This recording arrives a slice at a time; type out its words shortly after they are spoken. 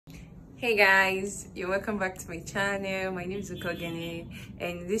Hey guys, you're welcome back to my channel. My name is Okeoghene,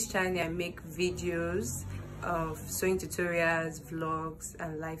 and in this channel I make videos of sewing tutorials, vlogs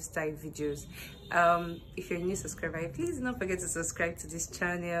and lifestyle videos. If you're a new subscriber, please don't forget to subscribe to this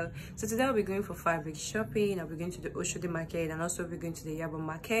channel. So today I'll be going for fabric shopping. I'll be going to the Oshodi market, and also we're going to the Yaba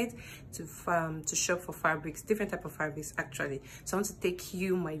market to shop for fabrics, different type of fabrics actually. So I want to take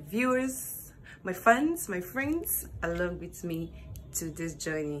you, my viewers, my fans, my friends, along with me to this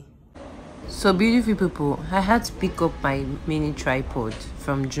journey. So beautiful people, I had to pick up my mini tripod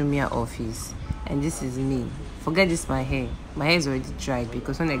from Jumia office, and this is me. Forget this, my hair is already dried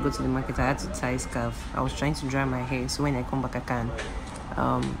because when I go to the market I had to tie scarf. I was trying to dry my hair so when I come back I can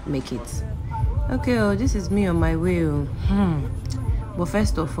make it. Okay, oh, this is me on my way. But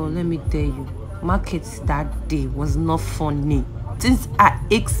first of all, let me tell you, markets that day was not funny. Things are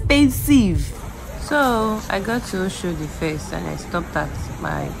expensive. So I got to Oshodi first and I stopped at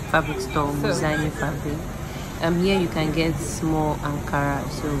my fabric store, Kelving Fabric. Here you can get small Ankara.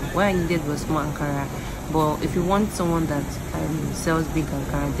 So what I needed was small Ankara. But if you want someone that sells big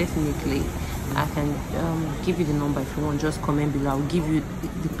Ankara, definitely I can give you the number. If you want, just comment below. I'll give you,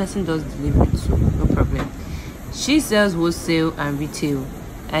 the person does delivery too, no problem. She sells wholesale and retail,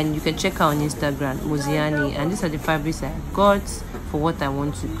 and you can check her on Instagram, Moziani. And these are the fabrics I got for what I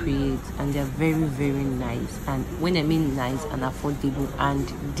want to create, and they're very, very nice. And when I mean nice and affordable, and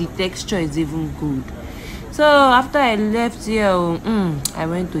the texture is even good. So after I left here, I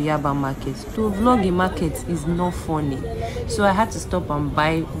went to Yaba market. To vlog in market is not funny, so I had to stop and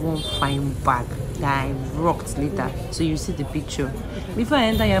buy one fine bag that I rocked later. So you see the picture before I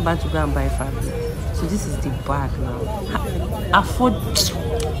enter Yaba to go and buy fabric. So this is the bag now.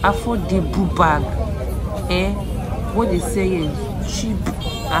 Affordable bag. What they say is cheap,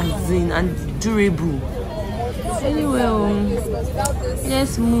 as in, and durable. Anyway,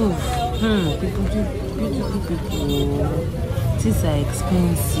 let's move. Beautiful people. Things are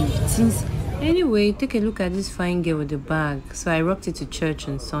expensive. Anyway, take a look at this fine girl with the bag. So I rocked it to church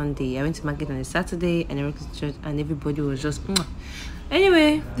on Sunday. I went to market on a Saturday and I rocked it to church, and everybody was just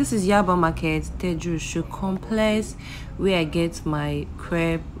Anyway, this is Yaba market, Teju Shoe Complex, where I get my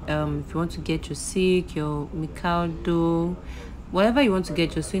crepe. If you want to get your silk, your mikado, whatever you want to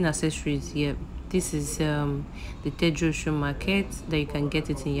get, your sewing accessories, yeah, this is the Teju Shoe market that you can get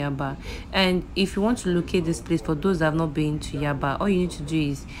it in Yaba. And if you want to locate this place, for those that have not been to Yaba, all you need to do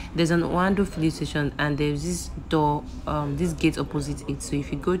is, there's an Wando filling station and there's this door, this gate opposite it. So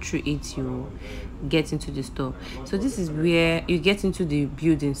if you go through it, you get into the store. So this is where you get into the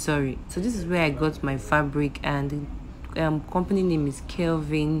building, sorry. So this is where I got my fabric, and company name is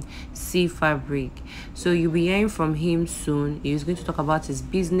Kelving Cee Fabrics. So you'll be hearing from him soon. He's going to talk about his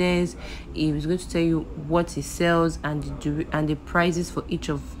business. He's going to tell you what he sells and the prices for each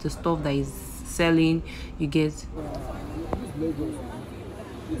of the stuff that he's selling. You get This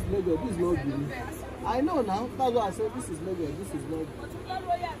is not good. I know now. That's why I said this is not good. This is not good.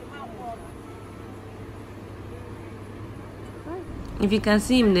 If you can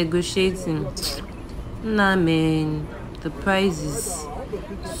see him negotiating, nah man, the price is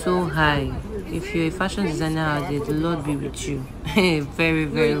so high. If you're a fashion designer out there, the Lord be with you. Very,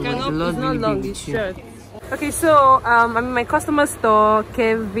 very well. The Lord really be with you. Okay, so I'm in my customer store,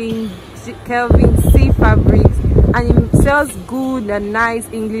 Kelving Cee Fabrics, and he sells good and nice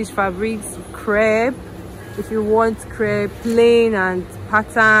English fabrics, crepe. If you want crepe, plain and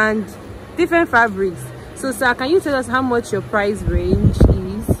patterned, different fabrics. So sir, can you tell us how much your price range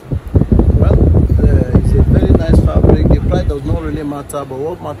is? Well, it's a very nice fabric. The price does not really matter, but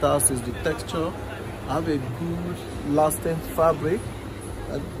what matters is the texture. I have a good lasting fabric.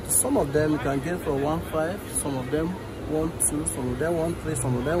 Some of them you can get for 1,500, some of them 1,200, some of them 1,300,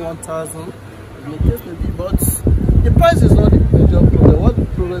 some of them 1,000. In the case maybe, but the price is not the major problem. What the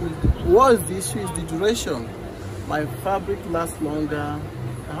problem is, what is the issue is the duration. My fabric lasts longer.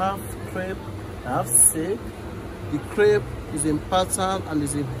 I have crepe, I have silk. The crepe is in pattern and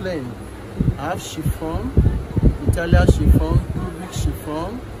is in plain. I have chiffon, Italian chiffon, cubic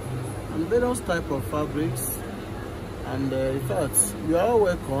chiffon, and various type of fabrics. And in fact, you are all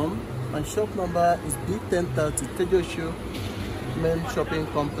welcome. My shop number is B1030 Teju Shoe Main Shopping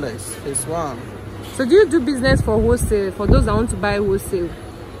Complex, phase 1. So do you do business for wholesale, for those that want to buy wholesale?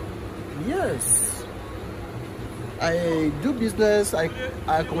 Yes, I do business. I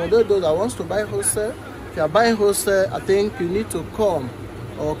accommodate those that wants to buy wholesale. If you are buying wholesale, I think you need to come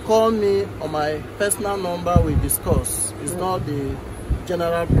or call me on my personal number. We discuss. It's not the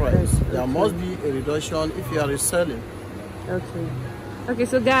general price. There must be a reduction if you are reselling. Okay. Okay,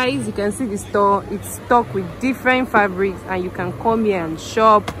 so guys, you can see the store. It's stocked with different fabrics, and you can come here and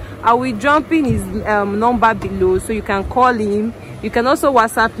shop. I will jump in his number below, so you can call him. You can also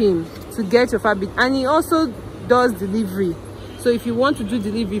WhatsApp him to get your fabric, and he also does delivery. So if you want to do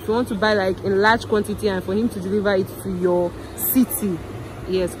delivery, if you want to buy like in large quantity and for him to deliver it to your city,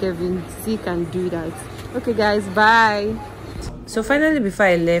 yes, Kelving Cee can do that. Okay guys, bye. So finally, before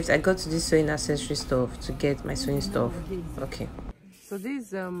I left, I got to this sewing accessory store to get my sewing stuff. Okay, so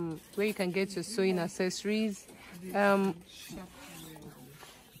this where you can get your sewing accessories. You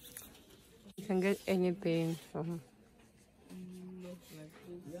can get anything from,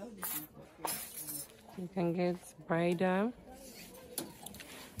 you can get bridal.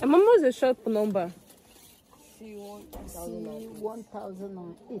 And Mama's a shop number.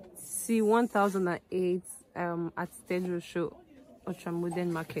 C1008. C1008 at Stedro Show, Ultra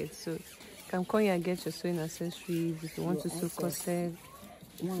Modern Market. So you can come here and get your sewing accessories if you want to sew corset.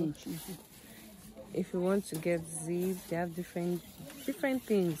 If you want to get zip, they have different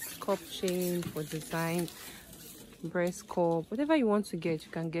things. Cup chain for design, breast cup, whatever you want to get,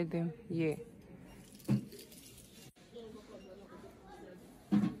 you can get them here.